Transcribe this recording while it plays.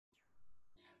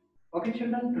Okay,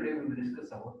 children, today we will discuss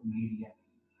about median.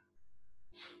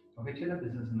 Okay, children,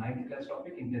 this is 9th class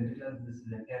topic. In 10th class, this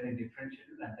is entirely different,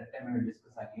 children. At that time, I will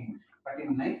discuss again. But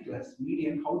in 9th class,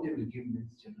 median, how they will give this,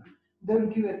 children? They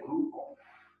will give a group of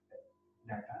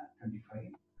data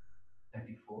 25,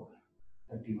 34,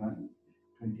 31,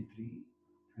 23,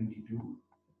 22,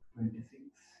 26.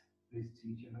 Please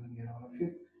see, children, here all of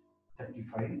you.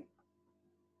 35,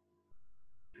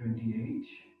 28,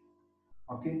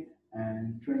 okay,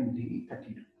 and 20,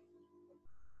 32.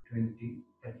 20,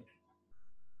 32.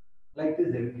 Like this,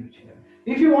 they will give children.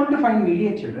 If you want to find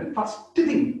median, children, first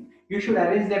thing you should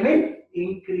arrange them in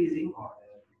increasing order.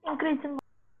 Increasing.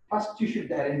 First, you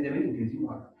should arrange them in increasing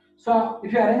order. So,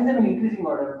 if you arrange them in increasing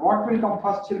order, what will come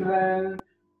first, children?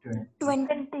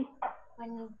 20,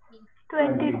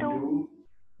 22,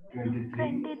 23,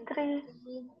 23,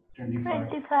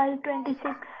 25, 25,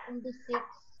 26,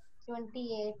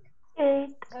 28, 8,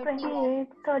 28,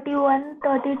 31,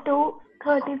 32,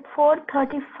 34,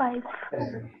 35.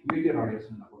 Median order is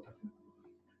both of them.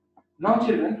 Now,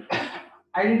 children,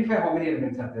 identify how many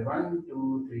elements are there. 1,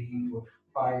 2, 3, 4,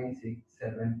 5, 6,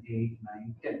 7, 8,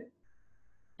 9, 10.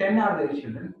 10 are there,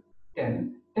 children.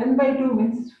 10. 10 by 2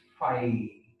 means 5.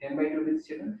 10 by 2 means,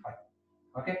 children, 5.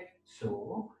 Okay.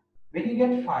 So, when you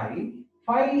get 5,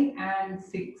 5 and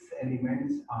 6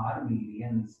 elements are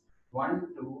medians.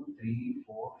 1, 2, 3,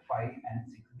 4, 5 and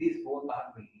 6. These both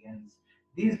are medians.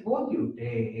 These both you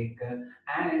take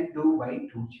and do by 2,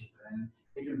 children.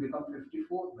 It will become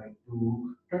 54 by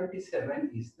 2.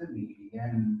 27 is the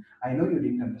median. I know you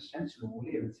didn't understand.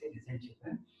 Slowly I will say, listen,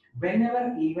 children.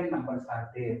 Whenever even numbers are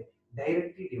there,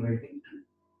 directly divide with 2.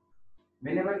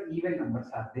 Whenever even numbers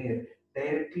are there,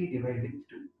 directly divide with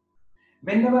 2.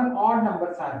 Whenever odd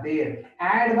numbers are there,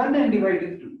 add 1 and divide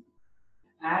with 2.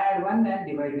 Add 1 and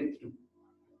divide with 2.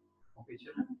 Okay,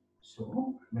 children.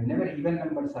 So, whenever even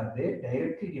numbers are there,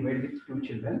 directly divide with 2,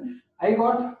 children. I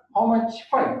got how much?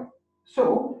 5.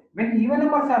 So, when even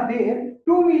numbers are there,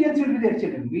 2 medians will be there,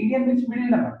 children. Median means middle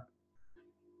number.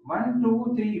 1,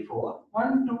 2, 3, 4.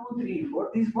 1, 2, 3,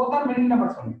 4. These both are middle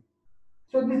numbers only.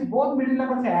 So, these both middle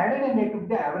numbers are added and I took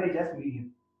the average as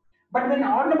median. But when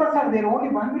odd numbers are there, only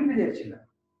 1 will be there, children.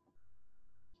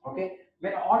 Okay,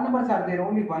 when odd numbers are there,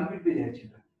 only 1 will be there,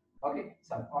 children. Okay,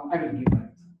 so I will give an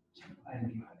example. I will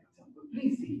give an example.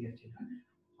 Please see here, children.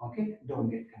 Okay, don't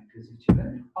get confused,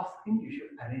 children. First thing, you should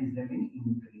arrange them in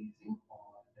increasing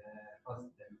order.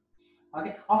 First them.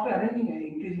 Okay, after arranging in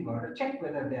increasing order, check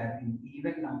whether they are in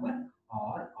even number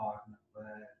or odd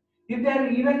number. If they are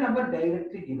even number,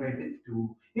 directly divide with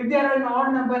 2. If they are an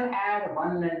odd number, add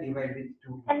 1 and divide with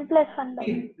 2. N plus 1 by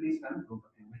 2. Please run.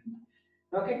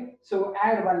 Okay, so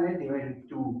add 1 and divide with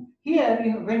 2. Here,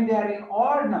 when they are in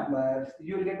odd numbers,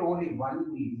 you will get only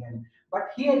 1 median.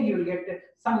 But here you will get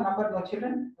some number, no,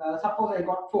 children. Suppose I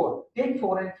got 4. Take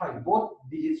 4 and 5. Both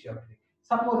digits you have to take.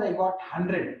 Suppose I got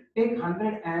 100. Take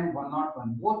 100 and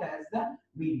 101. Both as the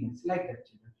medians. Like that,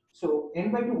 children. So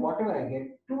n by 2, whatever I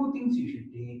get, 2 things you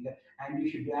should take. And you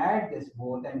should add this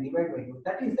both and divide by 2.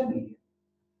 That is the median.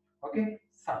 Okay.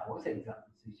 Suppose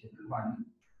example, children. 1,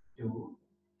 2,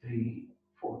 3,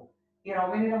 4. Here, how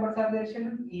many numbers are there,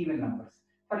 children? Even numbers.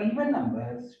 For even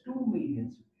numbers, 2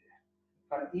 medians will be there.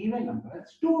 For even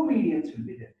numbers, 2 medians will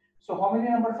be there. So, how many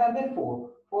numbers are there? 4.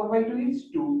 4 by 2 is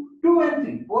 2. 2 and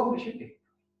 3. Both we should take.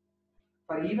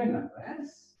 For even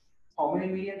numbers, how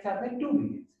many medians are there? 2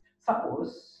 medians.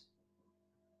 Suppose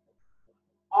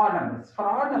odd numbers. For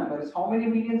odd numbers, how many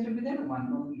medians will be there?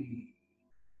 1 only.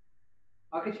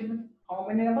 Okay, children. How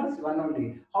many numbers? 1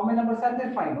 only. How many numbers are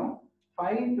there? 5, no?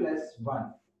 5 plus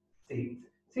 1, 6.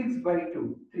 6 by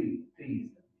 2, 3. 3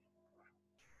 is the.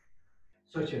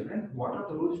 So, children, what are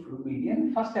the rules to do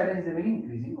median? First, arrange them in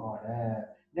increasing order.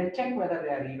 Then check whether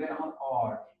they are even or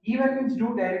odd. Even means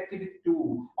do directly with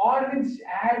 2. Odd means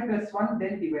add plus 1,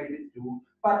 then divide with 2.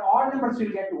 For odd numbers, you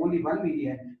will get only 1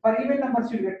 median. For even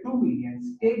numbers, you will get 2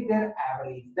 medians. Take their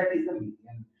average. That is the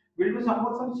median. We'll do some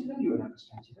more sums, children. You will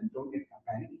understand, children. Don't get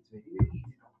panic. It's very, very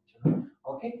easy topic, children.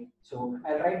 Okay. So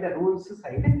I'll write the rules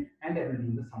side and I will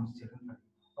do the sums, children.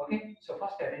 Okay. So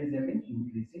first arrange them in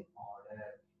increasing order.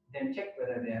 Then check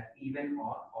whether they are even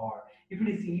or odd. If it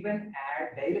is even,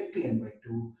 add directly n by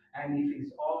 2. And if it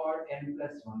is odd, n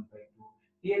plus 1 by 2.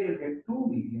 Here you'll get 2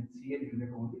 medians. Here you'll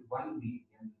get only 1 median.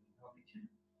 Okay.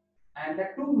 And the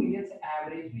 2 medians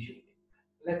average we should take.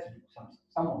 Let's do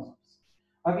some more sums.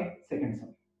 Okay. Second sum.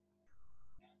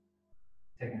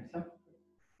 Second sum.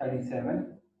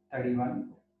 37, 31,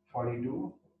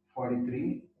 42,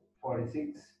 43,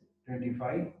 46,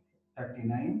 25,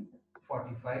 39,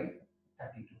 45,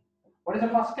 32. What is the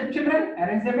first step, children?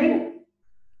 Arrange them in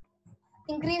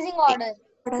increasing order.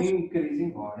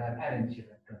 Increasing order. Arrange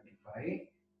children. 25,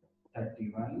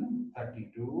 31,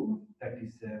 32,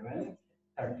 37,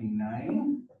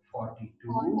 39,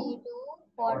 42,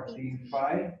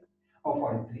 45, or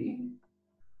 43,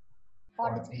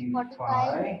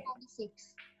 45,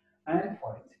 and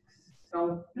 46.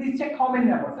 So please check how many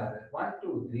numbers are there. 1,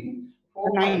 2, 3,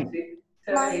 4, 5, 6,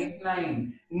 7, 8,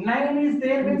 9. 9 is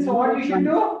there, means what you should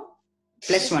do?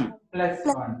 +1 Plus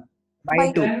 1.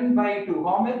 by 2. 10 by 2.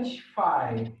 How much?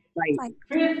 5. 5.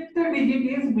 Fifth digit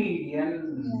is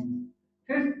median.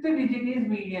 Fifth digit is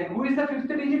median. Who is the fifth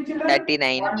digit, children?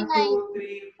 39. 1, 2,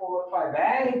 3, 4, 5.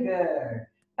 Very good.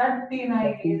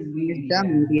 39 is Is the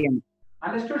median. median.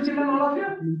 Understood, children, all of you?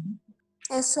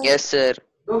 Yes, sir.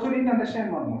 Those who didn't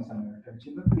understand one more some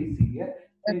children, please see here.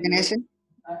 Can I say?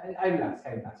 I will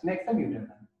ask. Next time you tell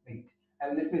them. Wait.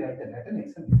 Let me write the letter.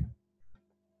 Next time you tell.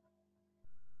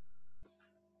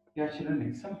 Yeah, children,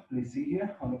 next time. Please see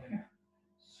here, all of you.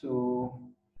 So,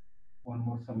 one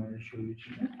more sum I will show you,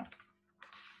 children.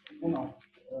 No,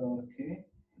 okay.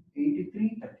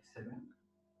 83, 37.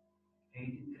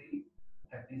 83,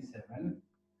 37.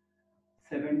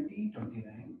 70,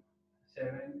 29.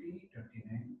 70,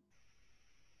 29.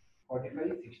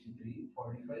 45, 63.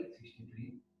 45,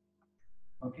 63.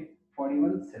 Okay.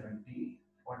 41, 70.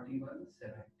 41,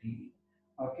 70.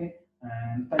 Okay.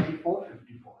 And 34,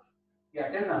 54. Yeah,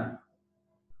 tell none.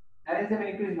 Arrange them in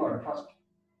increasing order first.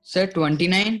 Sir,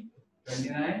 29,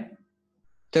 29,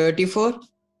 34,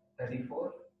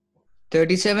 34,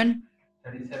 37,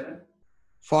 37,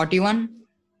 41,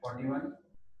 41,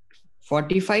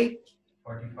 45,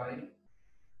 45,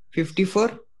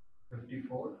 54,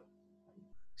 54,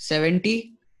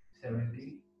 70,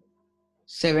 70.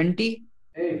 70.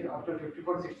 Hey, after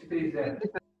 54, 63 is there.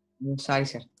 Sorry,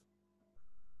 sir.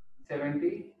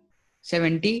 70,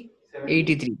 70, 70,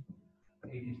 83.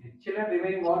 83. Children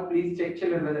remaining all, please check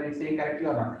children whether I say correctly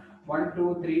or not. 1,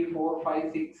 2, 3, 4,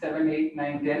 5, 6, 7, 8,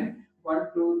 9, 10.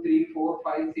 1, 2, 3, 4,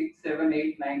 5, 6, 7,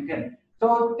 8, 9, 10.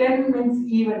 So 10 means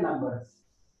even numbers.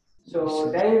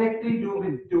 So directly do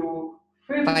with 2,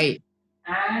 5th 5.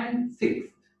 and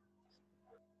 6th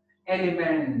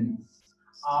elements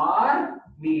are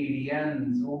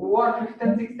medians. Who are 5th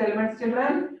and 6th elements,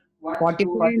 children? 1, 45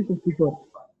 2, and 54.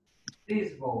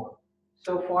 please go.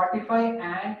 So 45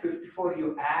 and 54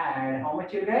 you add. How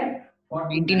much you get?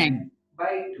 99.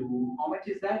 By 2. How much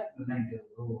is that? 90.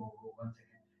 Oh, 1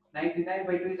 second. 99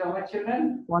 by 2 is how much,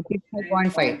 children?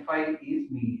 45.5. 5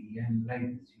 is median. Like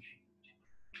this you should.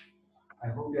 I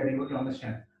hope you are able to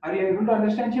understand. Are you able to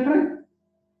understand, children?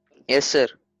 Yes, sir.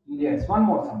 Yes, one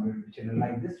more sum children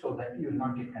like this so that you will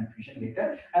not get confusion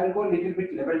later. I will go a little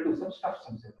bit level 2, some stuff,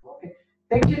 some set. Okay.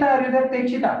 Tekshita, are you there?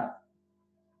 Tekshita.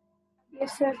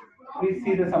 Yes, sir. Please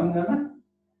see the sum number.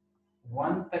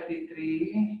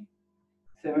 133,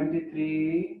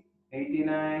 73,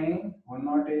 89,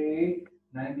 108,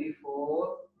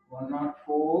 94,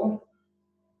 104,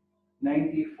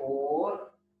 94,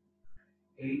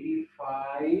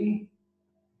 85,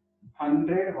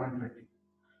 100, 120.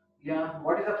 Yeah,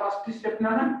 what is the first step,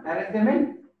 Nana? Arrange them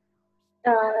in.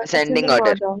 Ascending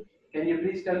order. Can you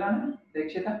please tell Nana?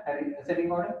 Dekshita,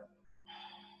 ascending order.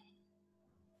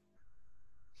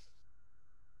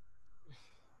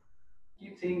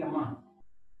 Keep saying Amma.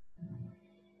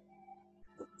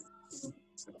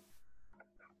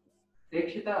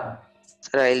 Dekshita.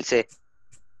 Sir, I'll say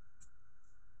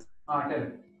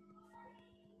Tell.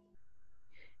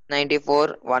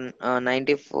 94,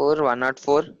 104,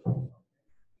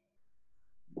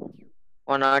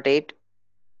 108.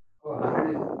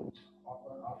 Oh,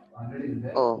 100 is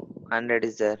there. Oh, 100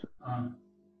 is there.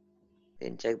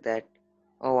 Then check that.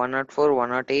 Oh, 104,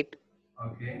 108.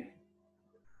 Okay.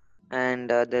 And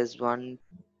there's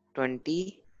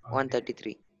 120,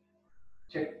 133.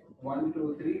 Check. 1,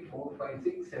 2, 3, 4, 5,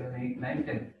 6, 7, 8, 9,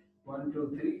 10. 1,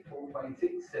 2, 3, 4, 5,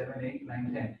 6, 7, 8,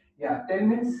 9, 10. Yeah, 10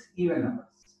 means even numbers.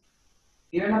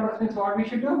 Even numbers means what we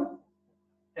should do?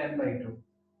 10 by 2.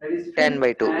 That is 10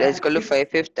 by 2. That is equal to and 5,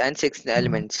 5th and 6th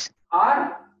elements.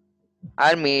 are.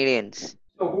 Are medians.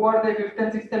 So who are the 5th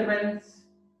and 6th elements?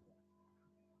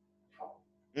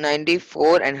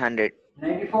 94 and 100.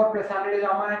 94 plus 100 is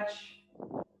how much?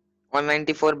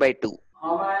 194 by 2.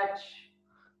 How much?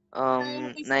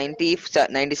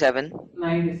 97.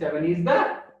 97 is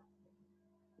the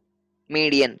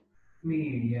Median.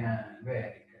 median. Very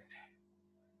good.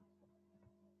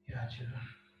 Yeah, children.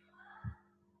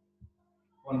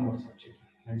 One more subject.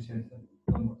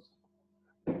 One more.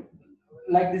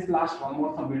 Like this last one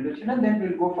more sum builder children, then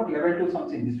we'll go for level 2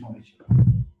 sums in this one.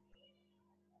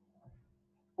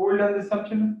 Who will learn this sum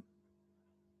children?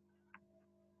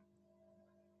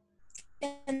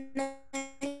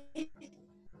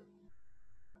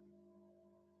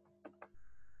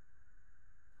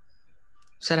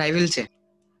 Sir, I will say.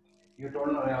 You told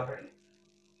me already.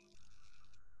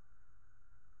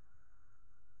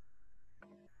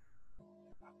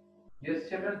 Yes,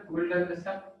 children, who will tell this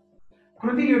time?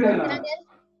 Kruti, you tell now.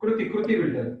 Kruti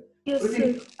will tell. Yes,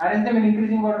 Kruti, sir. arrange them in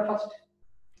increasing order first.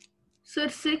 Sir,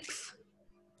 6,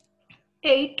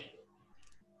 8,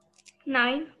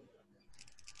 9,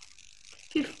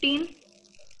 15,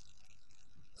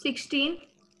 16,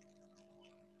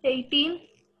 18,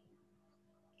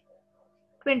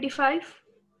 25,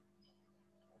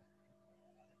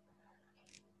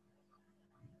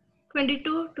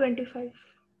 22, 25.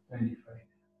 25.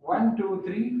 1, 2,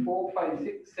 3, 4, 5,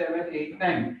 6, 7, 8,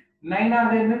 9. 9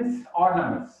 are the elements, odd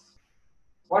numbers.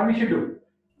 What we should do?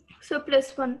 Sir,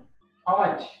 plus 1. How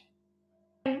much?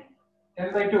 10.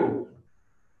 10 by 2.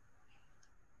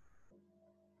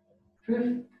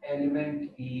 Fifth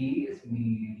element is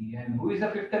median. Who is the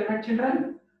fifth element,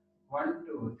 children? 1,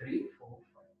 2, 3, 4, 5.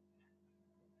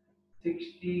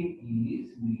 16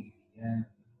 is median.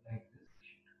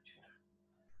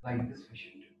 Like this we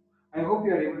should do. I hope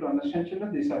you are able to understand,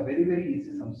 children. These are very, very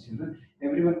easy sums, children.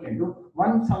 Everyone can do.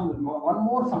 One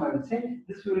more sum I will say.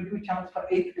 This will give chance for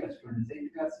 8th class students.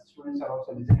 8th class students are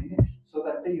also listening so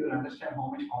that you will understand how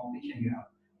much competition you have.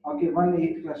 Okay, one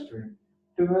 8th class student.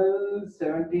 12,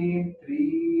 17,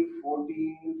 3,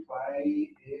 14, 5,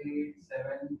 8,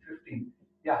 7, 15.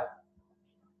 Yeah.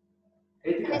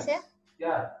 8th Can I class. say?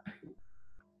 Yeah.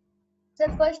 So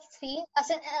first 3,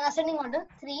 ascending order,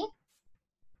 3,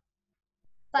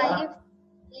 5,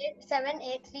 Yeah. 8, 7,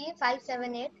 8, 3, 5,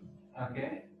 7, 8,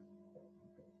 Okay.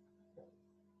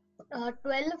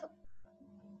 12,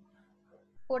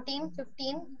 14,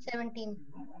 15, 17.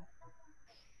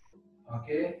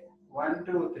 Okay. 1,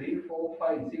 2, 3, 4,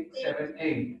 5, 6, 7,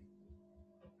 8.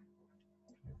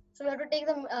 So we have to take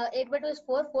the 8 by 2 is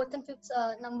 4, 4th and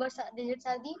 5th numbers, digits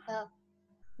are the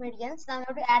medians. Now we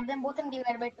have to add them both and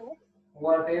divide by 2.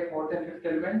 What are 4th and 5th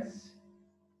elements?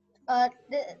 8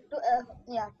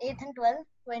 and 12,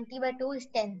 20 by 2 is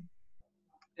 10.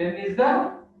 10 is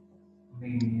the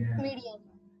median. Median.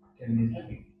 10 is the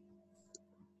median.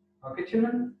 Okay,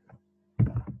 children.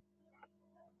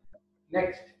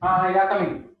 Next. Yeah,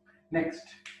 coming. Next.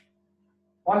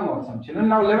 One more sum, children.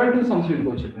 Now level 2 sums will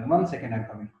go, children. 1 second, I'm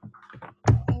coming.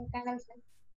 Kind of sense.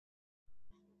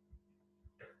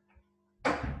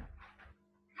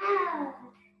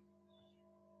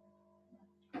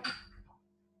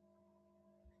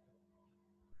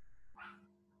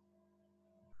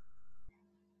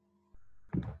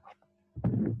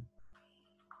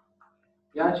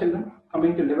 Yeah, children.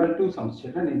 Coming to level 2 sums,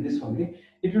 children, in this only.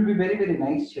 It will be very, very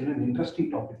nice, children. Interesting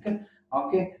topic.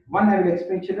 Okay. One I will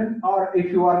explain, children. Or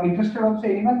if you are interested also,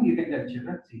 anyone, you can tell,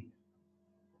 children. See.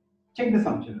 Check the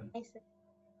sum, children. Nice.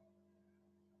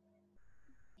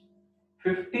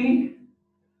 50,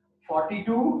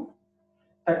 42,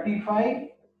 35,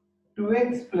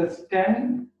 2x plus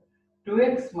 10,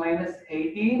 2x minus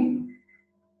 18,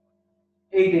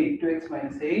 2x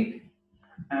minus 8,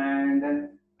 and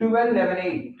 12, 11,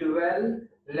 8, 12,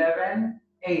 11,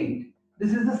 8.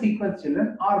 This is the sequence,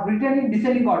 children, are written in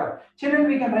descending order. Children,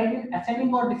 we can write in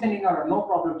ascending or descending order, no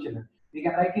problem, children. We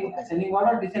can write in ascending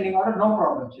order, descending order, no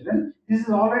problem, children. This is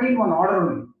already in one order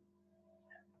only.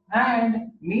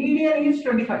 And median is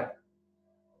 25.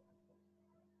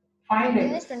 Find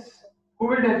Median x. is 25. Who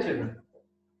will tell, children?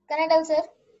 Can I tell, sir?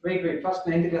 Wait. First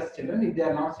 9th class children. If they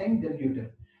are not saying, then you tell.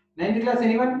 9th class,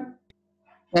 anyone?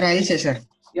 Sir, I will say, sir.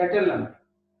 Yeah, tell them.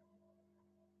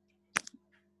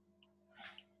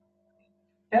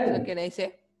 Tell. Sir, can I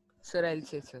say? Sir, I'll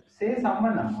say, sir. Say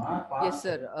someone, Amma. Yes,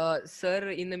 sir. Sir,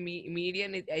 in the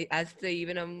median, as the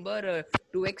even number,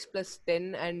 2x plus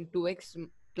 10 and 2x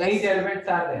plus 8 elements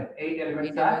are there. 8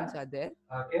 elements are there.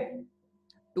 Okay.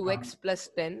 2x plus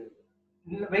 10.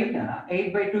 Wait,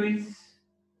 8 by 2 is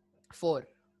 4.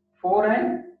 4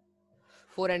 and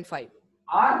 4 and 5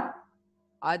 are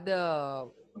the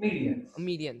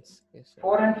medians. Yes, sir.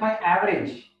 4 and 5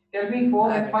 average. Tell me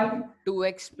 4 and 5.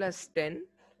 2x plus 10.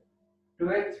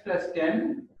 2x plus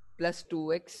 10 plus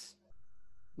 2x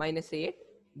minus 8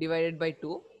 divided by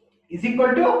 2 is equal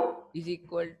to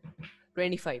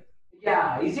 25.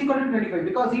 Yeah, is equal to 25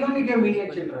 because he only gave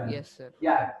median, children. Yes, sir.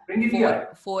 Yeah, bring it here.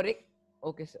 4x.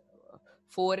 Okay, sir.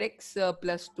 4x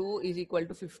plus 2 is equal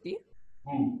to 50.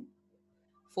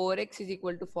 4x is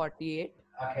equal to 48.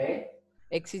 Okay.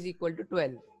 X is equal to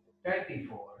 12.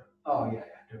 24. Oh, yeah.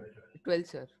 12,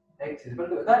 sir. X is equal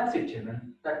to. That's it,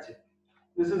 children. That's it.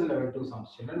 This is level 2 sums,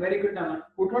 children. Very good, Nana.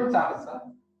 Who told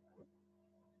Sahasa?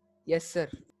 Yes, sir.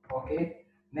 Okay.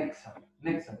 Next sum,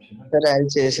 children. Sir, I will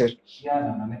say, sir. Yeah,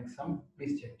 Nana. Next sum.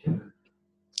 Please check, children.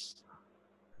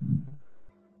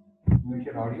 Mute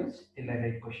your audios till I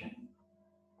write question.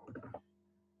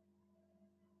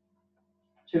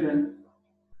 Children,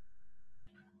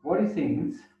 what is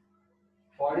saying is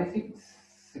 46,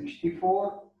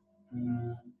 64,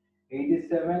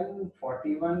 87,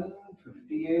 41,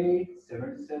 58,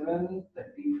 77,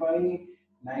 35,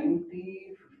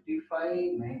 90, 55,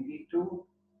 92,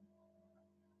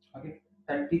 okay,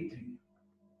 33,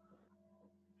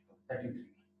 33.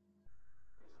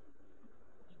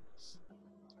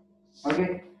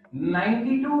 Okay,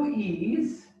 92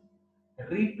 is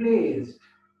replaced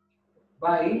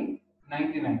by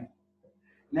 99.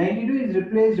 92 is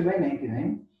replaced by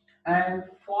 99 and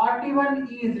 41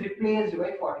 is replaced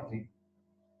by 43.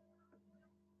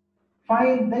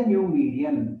 Find the new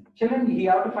median. Children, you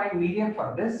have to find median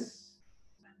for this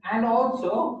and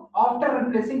also after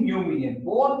replacing new median.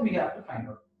 Both we have to find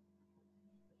out.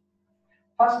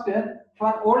 First,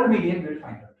 for old median, we will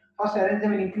find out. First, arrange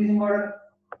them in increasing order.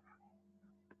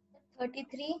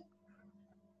 33,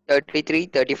 33,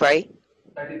 35.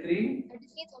 33.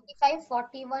 33, 35,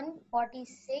 41,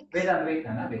 46. Wait,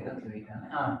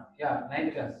 Nana. Yeah,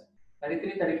 9th class.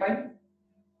 33, 35.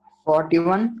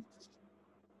 41,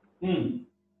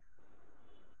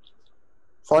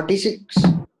 46,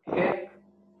 Okay.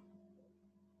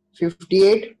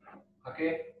 58,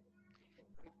 Okay.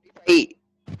 55.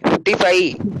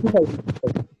 55.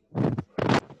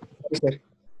 Sorry, sir.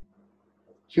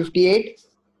 58,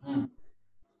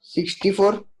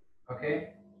 64,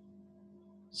 Okay.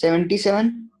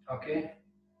 77, Okay.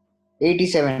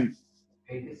 87.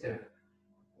 87.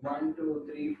 1, 2,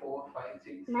 3, 4, 5,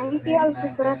 6, 7, 90 8, also,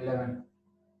 9, sir. 10, 11.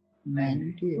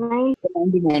 90.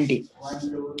 90. 90. 1,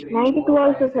 2, 3, 92 4,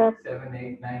 also, 5, sir. 6, 7,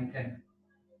 8, 9, 10.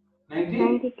 90?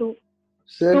 92.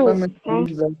 Sir, Two. from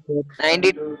 90. 1,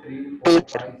 92. 2, 3, 4,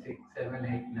 5, 6, 7,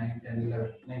 8, 9, 10,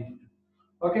 11. 92.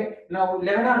 Okay. Now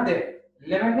 11 are there.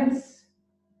 11 means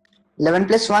 11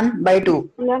 plus 1 by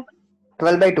 2. Yeah.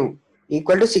 12 by 2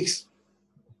 equal to 6.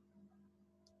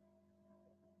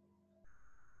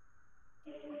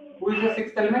 who is the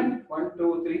sixth element? 1,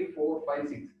 2, 3, 4, 5,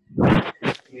 6.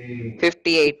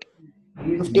 58.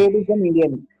 58 is the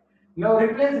median. Now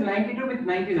replace 92 with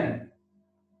 99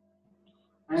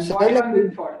 and So, 41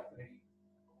 with 43.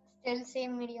 Still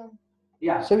same median.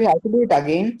 Yeah. So we have to do it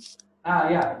again.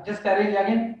 Yeah. Just arrange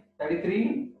again.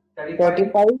 33, 35,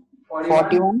 35,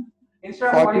 41.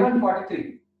 Instead of 40. 41,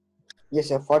 43. Yes,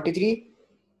 sir. 43,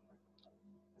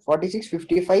 46,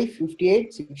 55,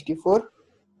 58, 64,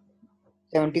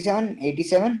 77,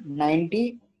 87,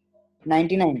 90,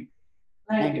 99.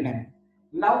 99.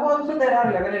 Now also there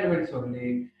are 11 elements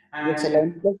only. Yes, And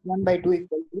 11 plus 1 by 2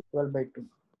 equal to 12 by 2.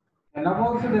 now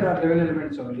also there are 11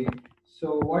 elements only.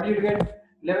 So what you get?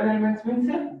 11 elements means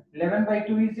 11 by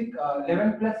 2 is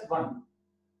 11 plus 1.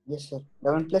 Yes, sir.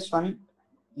 11 plus 1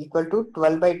 equal to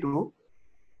 12 by 2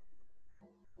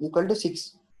 equal to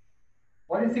 6.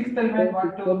 What is sixth element?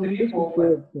 1, 2, 3,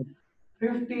 4, 5.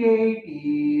 58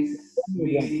 is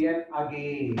median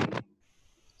again.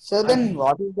 So then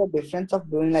what is the difference of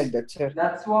doing like that, sir?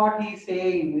 That's what he's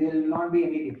saying. There will not be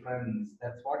any difference.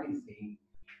 That's what he's saying.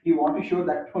 He want to show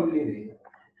that only there.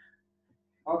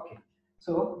 Okay.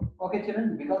 So, okay,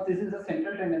 children, because this is a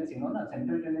central tendency, no, no,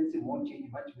 central tendency won't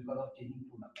change much because of changing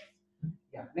two numbers.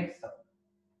 Yeah, next up.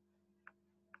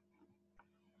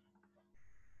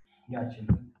 Yeah,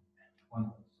 children. One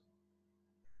more.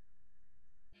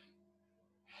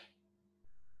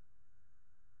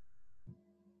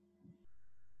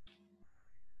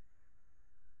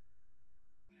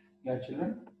 Yeah,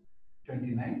 children.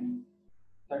 29,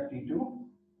 32,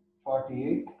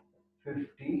 48,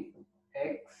 50,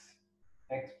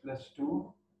 x plus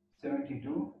 2,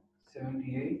 72,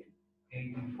 78,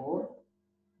 84,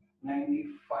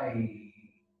 95.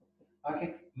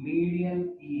 Okay,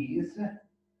 median is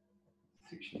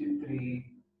 63.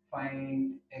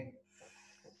 Find x.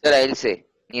 Sir, I'll say.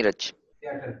 Neeraj.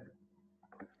 Yeah, tell.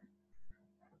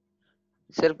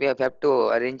 Sir, we have to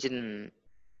arrange in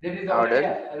That is order.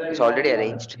 that It's is already ordered.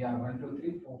 arranged. Yeah, 1, 2,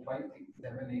 3, 4, 5, 6,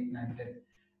 7, 8, 9, 10.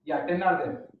 Yeah, 10 are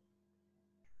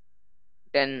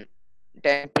there.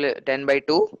 10 by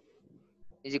 2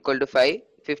 is equal to 5.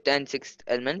 Fifth and sixth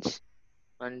elements.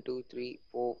 1, 2, 3,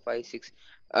 4, 5, 6.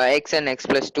 X and x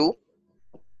plus 2.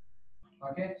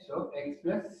 Okay, so x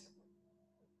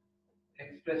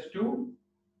plus 2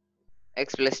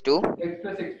 X plus 2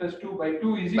 x plus 2 by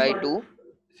 2 is by equal 2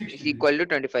 to 60. is equal to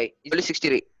 25. Equal to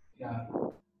 63. Yeah.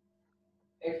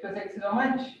 X plus x is how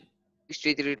much?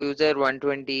 63 2s are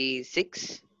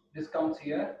 126. This comes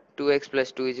here. 2x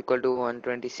plus 2 is equal to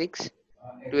 126. X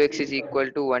 2x is equal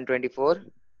to 124.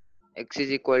 X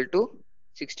is equal to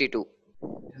 62.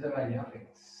 is the value of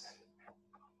x.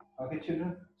 Okay,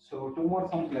 children. So two more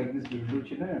sums like this we'll do,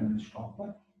 children, and we'll stop.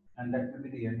 And that will be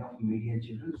the end of median,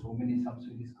 children. So many sums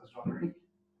we discussed already.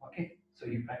 Okay. So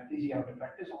you practice. You have to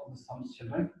practice all the sums,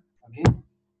 children. Again.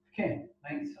 Okay.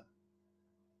 Nice.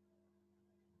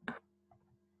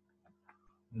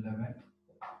 11,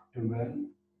 12,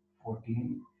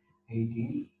 14,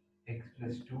 18, x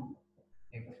plus 2,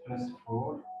 x plus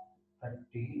 4,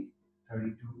 30,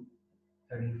 32,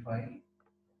 35,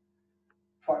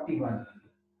 41.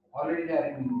 Already they are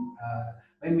in,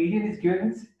 when median is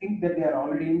given, think that they are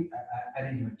already in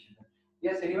arrangement.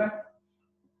 Yes, anyone?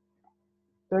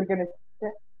 Sir, can I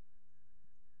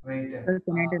Wait, sir,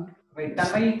 can I tell? wait,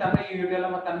 Tanmay, you tell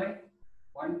them, Tanmay.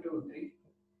 1, 2, 3,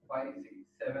 5, 6,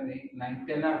 7, 8, 9,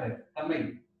 10 are there.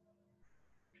 Tanmay.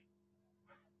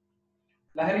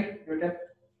 Lahari, you tell.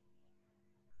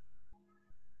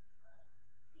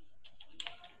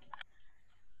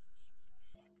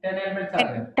 10 elements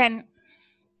are there.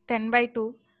 10 by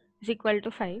 2 is equal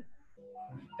to 5.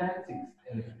 10, 6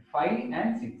 element. 5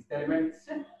 and 6 elements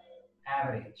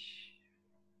average.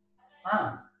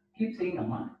 Keep saying,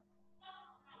 Amma.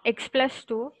 X plus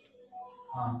 2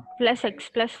 plus x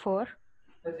plus 4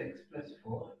 Plus x plus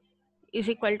 4 is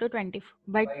equal to 20.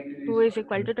 By by 2 is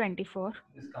equal to 24.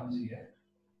 This comes here.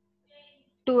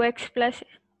 2x plus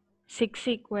 6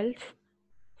 equals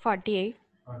 48.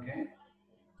 Okay.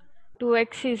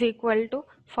 2x is equal to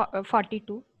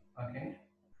 42. Okay.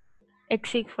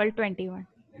 X equal 21.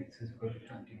 X is equal to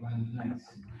 21. Nice.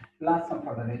 Last sum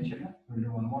for the day, children. We'll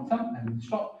do one more sum and we'll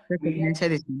stop. Sir, can I answer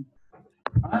this one?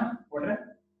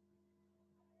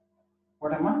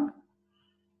 What am I?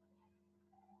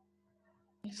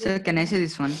 Sir, can I say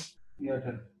this one? Your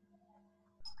turn.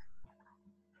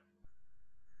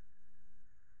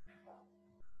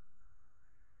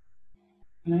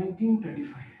 Nineteen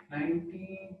 29,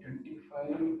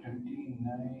 1925,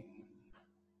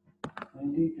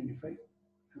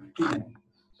 59.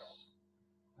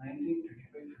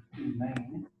 1925,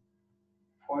 59,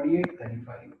 48,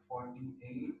 35,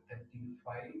 48,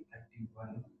 35,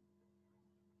 31,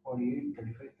 48,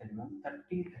 35, 31,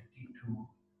 30, 32,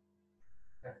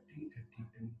 30,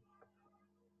 32,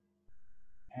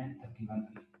 and 31,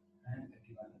 and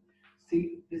 31. See,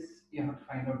 this you have to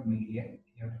find out median,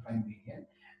 you have to find median,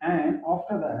 and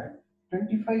after that,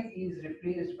 25 is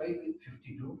replaced by with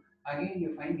 52, again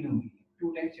you find new median,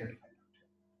 2 times you have to find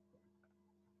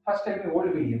out. First time you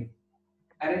old median,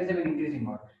 arrange them in increasing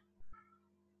order.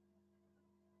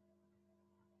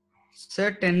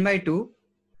 Sir, 10 by 2.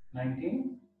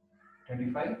 19,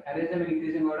 25, arrange them in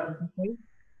increasing order.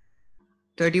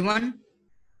 31.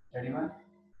 31,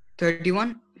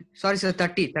 31. Sorry, sir,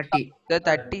 30. 30. The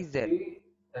 30 is there.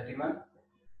 31,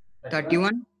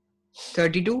 31.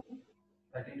 32.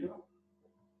 32,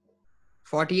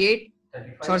 48.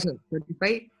 35, Sorry, sir.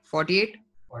 35. 48.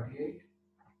 48,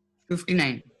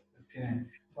 59. 59.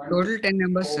 Total 10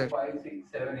 numbers, 4, sir. 5,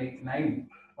 6, 7, 8, 9.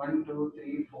 1, 2,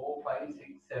 3, 4, 5, 6,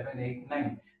 7, 8,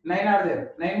 9. 9 are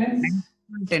there. 9 means?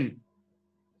 10.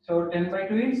 So 10 by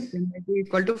 2 is? 10 by 2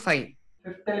 equal to 5.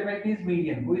 Fifth element is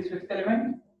median. Who is fifth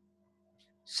element?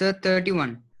 Sir,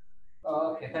 31.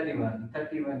 Okay, 31.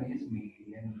 31 is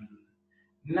median.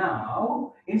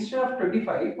 Now, instead of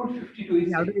 25, put 52 We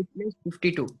is have to safe. replace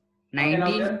 52. Okay, now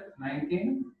 19. then,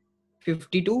 19,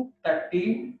 52.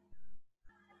 30.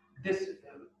 This.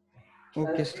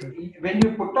 Okay, sir. When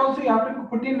you put also, you have to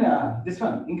put in this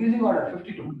one, increasing order,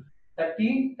 52.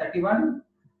 30, 31,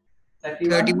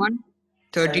 31.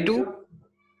 32.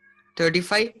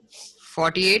 35.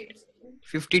 48.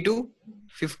 52.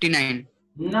 59.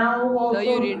 Now also. Sir,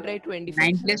 you didn't write 25.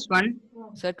 9 sir. plus 1.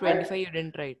 Sir, 25 you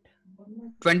didn't write.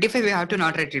 25 we have to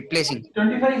not write replacing.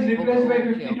 25 is replaced by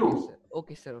Okay, 52.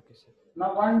 okay, sir. Okay, sir.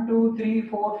 Now 1, 2, 3,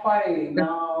 4, 5.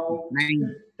 Now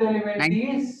 9. fifth element 9.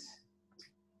 is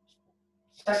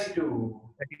 32.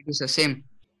 32, sir. Same.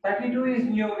 32 is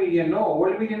new median. No,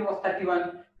 old median was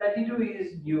 31. 32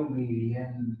 is new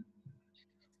median.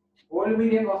 Old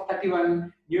median was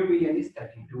 31. New median is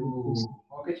 32.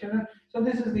 Okay, children. So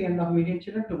this is the end of median,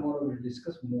 children. Tomorrow we'll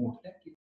discuss more. Thank you.